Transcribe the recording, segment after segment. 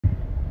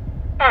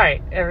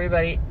Alright,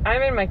 everybody,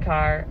 I'm in my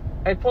car.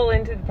 I pull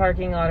into the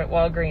parking lot at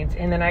Walgreens,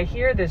 and then I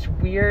hear this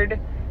weird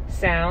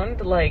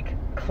sound, like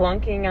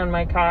clunking on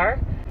my car.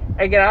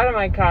 I get out of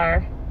my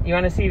car. You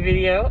want to see a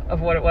video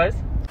of what it was?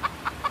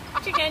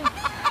 Chicken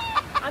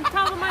on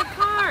top of my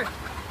car.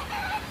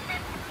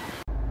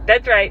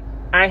 That's right,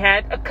 I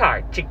had a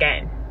car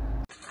chicken.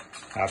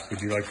 Hops,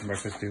 would you like some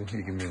breakfast too?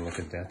 You give me a look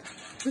at that.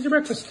 Here's your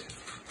breakfast.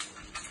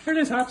 Here it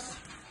is, Hops.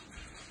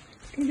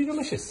 It's gonna be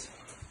delicious.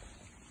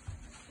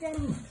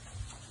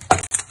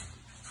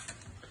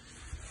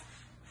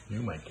 You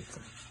might get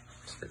some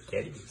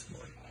spaghetti this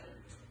morning.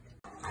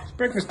 It's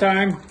breakfast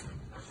time.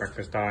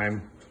 Breakfast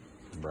time.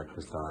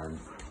 Breakfast time.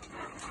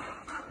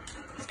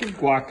 Let's give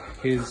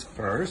Guac his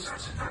first,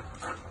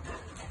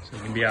 so he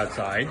can be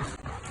outside.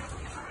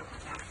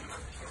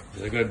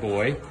 He's a good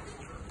boy.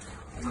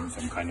 I mean,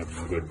 some kind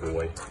of good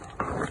boy.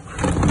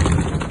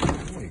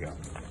 There you go.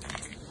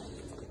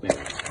 Yeah.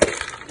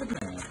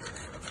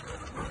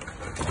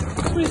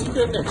 What is she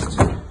doing next?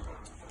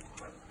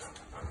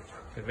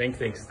 I think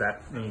thinks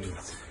that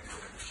means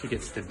she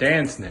gets to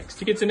dance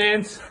next. You get to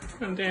dance?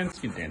 You want to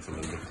dance? You can dance a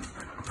little bit.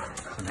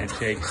 Some head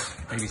shakes,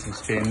 maybe some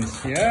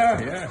spins.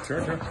 Yeah,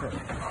 sure. Good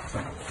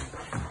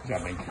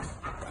job, Mink.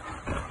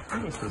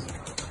 What's this?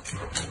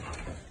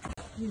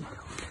 Here you go.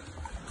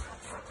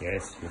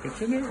 Yes, you'll get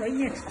dinner right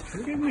next.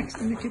 You'll get next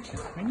in the kitchen.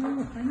 I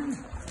know.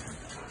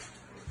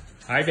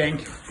 Hi,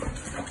 Bank.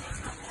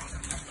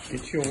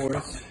 Get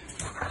yours.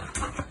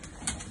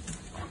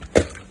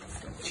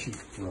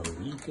 Chief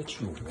Brody,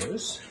 get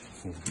yours.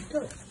 Here we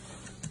go.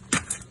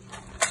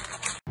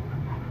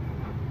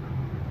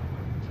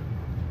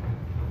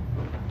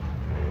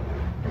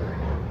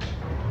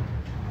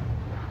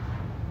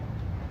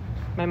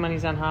 My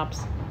money's on Hops.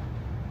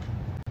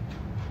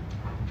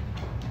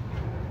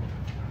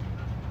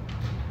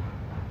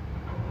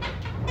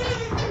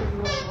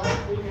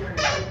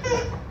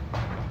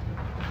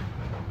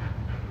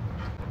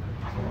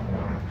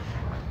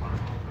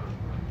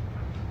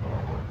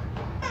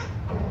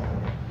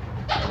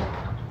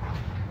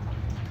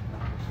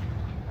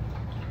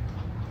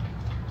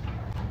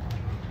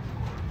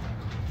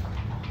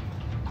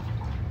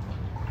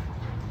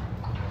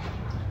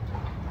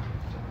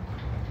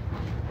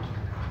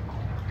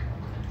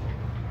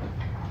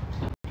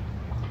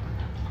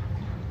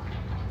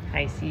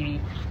 Hi, Stevie.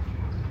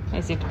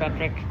 Hi, St.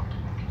 Patrick.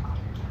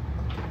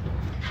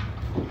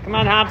 Come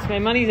on, Hops. My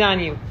money's on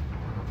you.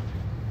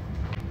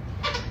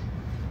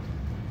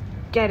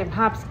 Get him,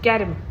 Hops. Get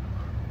him.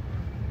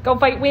 Go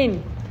fight,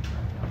 win.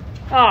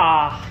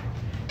 Ah,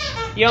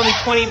 you owe me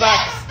 $20.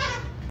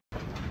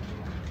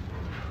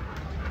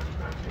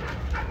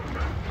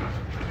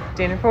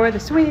 Dinner for the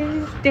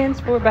Swiss, dance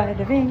for by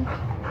the Vink.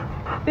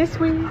 The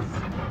Swiss,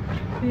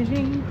 the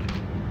Vink.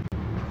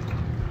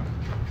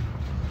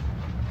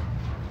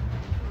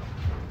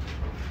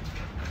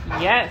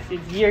 Yes,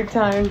 it's your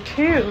time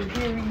too.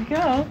 Here we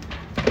go.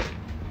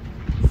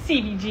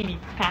 CBGB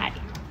pie.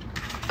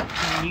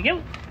 There you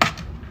go.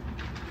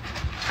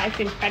 Hi,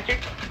 St. Patrick.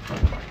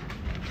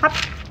 Hop.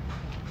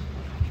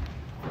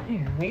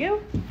 There we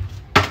go.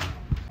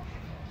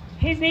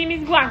 His name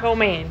is Guaco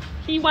Man.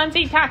 He wants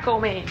a taco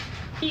man.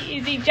 He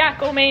is a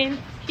Jacko man.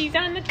 He's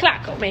on the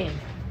Clocko man.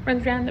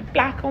 Runs around the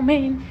Blocko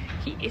man.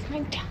 He is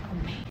my taco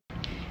man.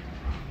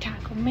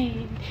 Taco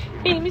man.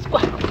 His name is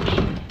Guaco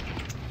Man.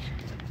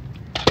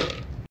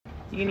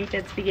 You gonna eat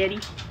that spaghetti?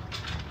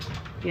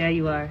 Yeah,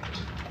 you are.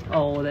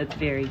 Oh, that's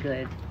very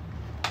good.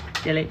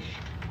 Delish.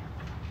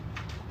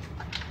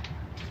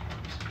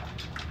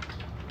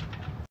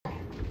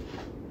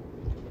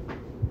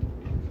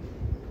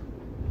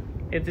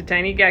 It's a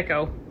tiny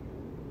gecko.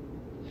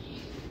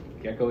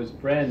 Gecko's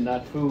friend,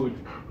 not food.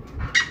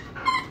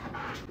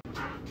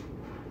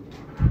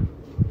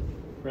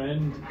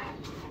 Friend.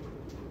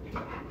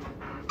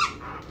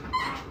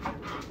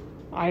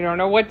 I don't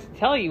know what to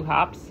tell you,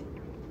 Hops.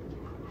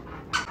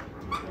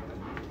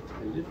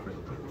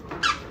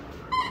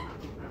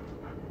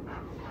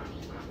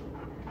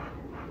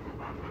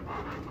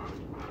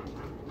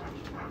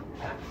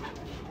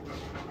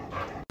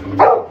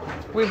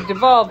 We've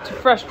devolved to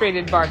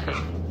frustrated barking.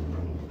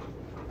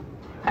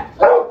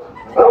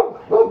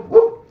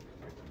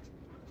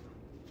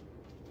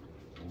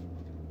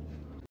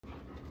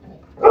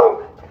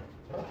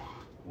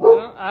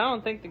 I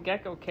don't think the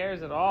gecko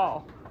cares at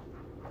all.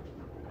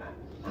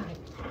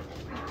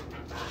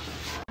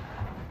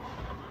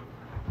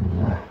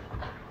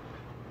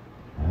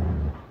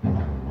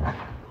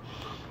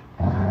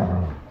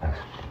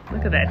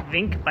 Look at that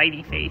Vink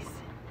bitey face.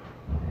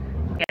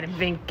 Get a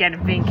Vink, get a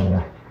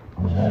Vink.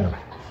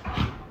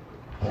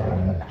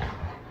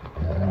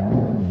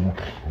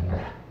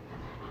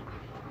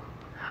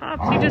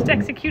 Hops, you just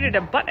executed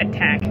a butt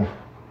attack.